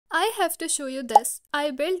I have to show you this.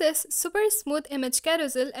 I built this super smooth image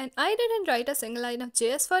carousel and I didn't write a single line of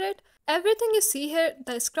JS for it. Everything you see here,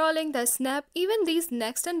 the scrolling, the snap, even these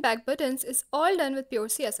next and back buttons is all done with pure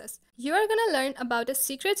CSS. You are gonna learn about a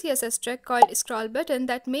secret CSS trick called scroll button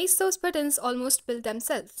that makes those buttons almost build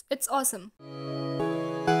themselves. It's awesome.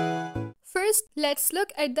 First, let's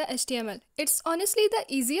look at the HTML. It's honestly the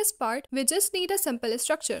easiest part. We just need a simple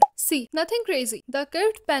structure. See, nothing crazy. The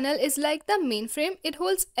curved panel is like the mainframe. It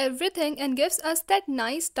holds everything and gives us that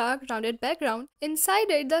nice dark rounded background. Inside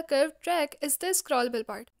it, the curved track is the scrollable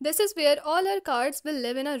part. This is where all our cards will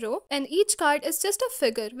live in a row, and each card is just a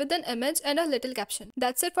figure with an image and a little caption.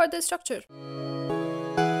 That's it for the structure.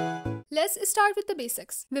 Let's start with the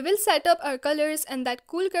basics. We will set up our colors and that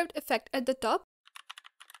cool curved effect at the top.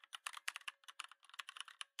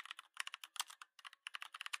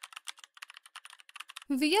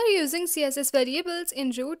 We are using CSS variables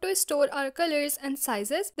in root to store our colors and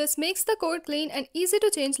sizes. This makes the code clean and easy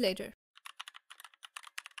to change later.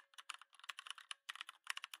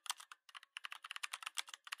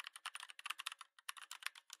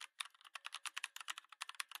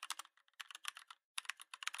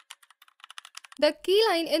 The key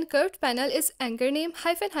line in curved panel is anchor name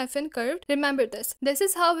 -- curved. Remember this. This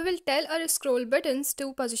is how we will tell our scroll buttons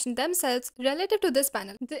to position themselves relative to this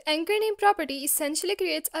panel. The anchor name property essentially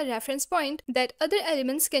creates a reference point that other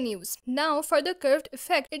elements can use. Now for the curved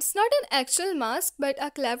effect, it's not an actual mask but a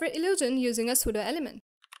clever illusion using a pseudo-element.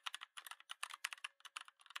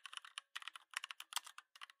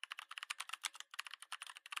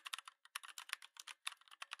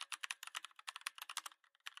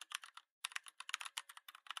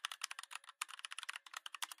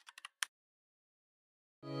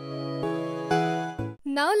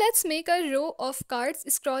 Now let's make a row of cards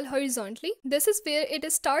scroll horizontally. This is where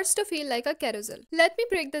it starts to feel like a carousel. Let me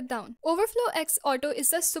break that down. Overflow X Auto is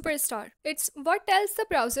the superstar. It's what tells the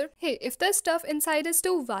browser, hey, if the stuff inside is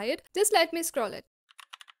too wide, just let me scroll it.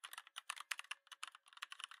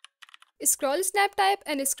 Scroll snap type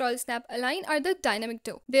and scroll snap align are the dynamic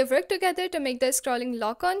duo. They work together to make the scrolling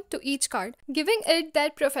lock on to each card, giving it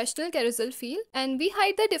that professional carousel feel. And we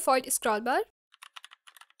hide the default scroll bar.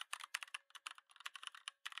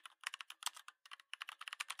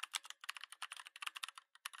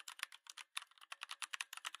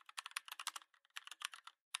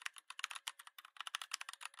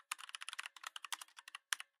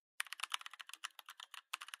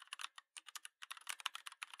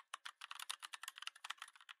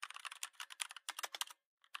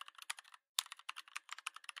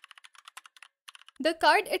 The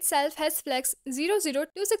card itself has flex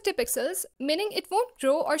 00260 pixels, meaning it won't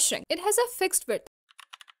grow or shrink. It has a fixed width.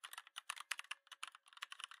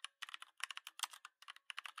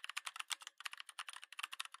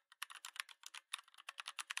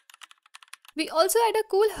 We also add a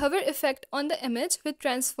cool hover effect on the image with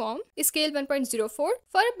transform, scale 1.04 for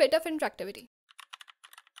a bit of interactivity.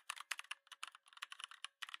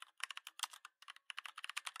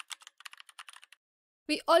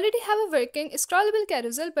 We already have a working scrollable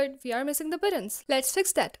carousel, but we are missing the buttons. Let's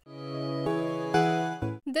fix that.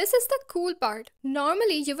 This is the cool part.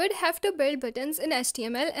 Normally, you would have to build buttons in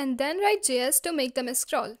HTML and then write JS to make them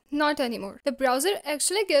scroll. Not anymore. The browser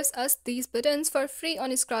actually gives us these buttons for free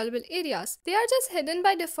on scrollable areas. They are just hidden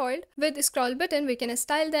by default. With scroll button, we can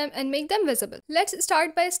style them and make them visible. Let's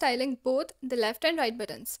start by styling both the left and right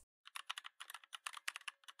buttons.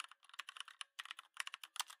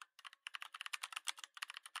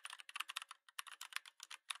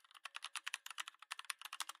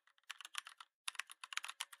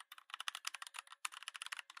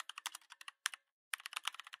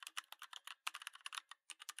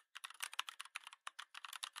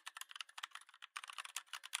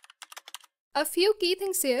 A few key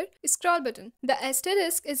things here. Scroll button. The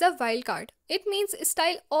asterisk is a wildcard. It means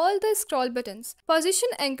style all the scroll buttons. Position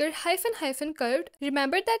anchor -- curved.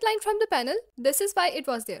 Remember that line from the panel? This is why it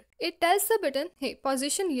was there. It tells the button, hey,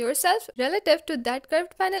 position yourself relative to that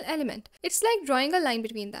curved panel element. It's like drawing a line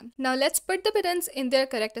between them. Now let's put the buttons in their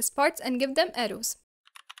correct spots and give them arrows.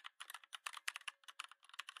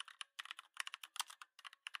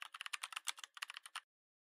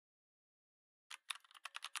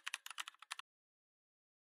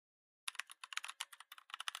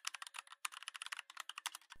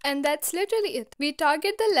 And that's literally it. We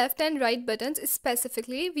target the left and right buttons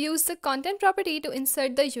specifically. We use the content property to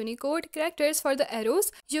insert the Unicode characters for the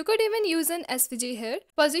arrows. You could even use an SVG here.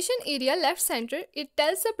 Position area left center. It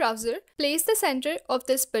tells the browser, place the center of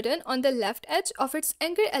this button on the left edge of its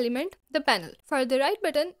anchor element, the panel. For the right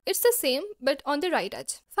button, it's the same but on the right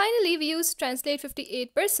edge. Finally, we use translate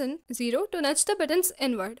 58% 0 to nudge the buttons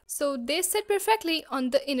inward, so they sit perfectly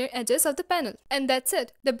on the inner edges of the panel. And that's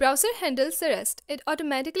it. The browser handles the rest. It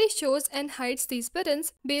automatically shows and hides these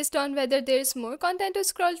buttons based on whether there is more content to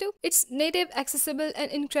scroll to. It's native, accessible, and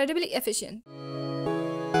incredibly efficient.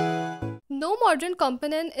 No modern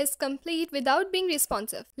component is complete without being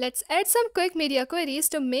responsive. Let's add some quick media queries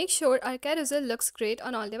to make sure our carousel looks great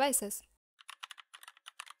on all devices.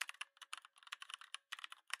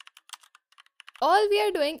 All we are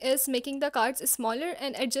doing is making the cards smaller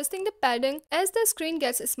and adjusting the padding as the screen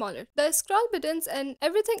gets smaller. The scroll buttons and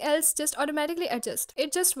everything else just automatically adjust.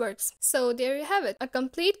 It just works. So there you have it, a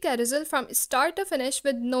complete carousel from start to finish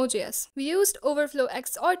with Node.js. We used Overflow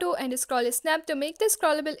X Auto and Scroll Snap to make the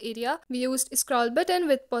scrollable area. We used scroll button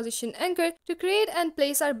with position anchor to create and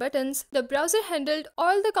place our buttons. The browser handled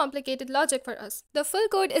all the complicated logic for us. The full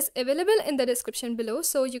code is available in the description below,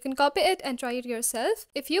 so you can copy it and try it yourself.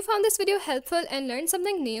 If you found this video helpful and learned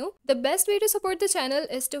something new, the best way to support the channel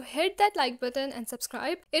is to hit that like button and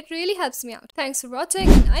subscribe. It really helps me out. Thanks for watching,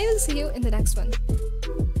 and I will see you in the next one.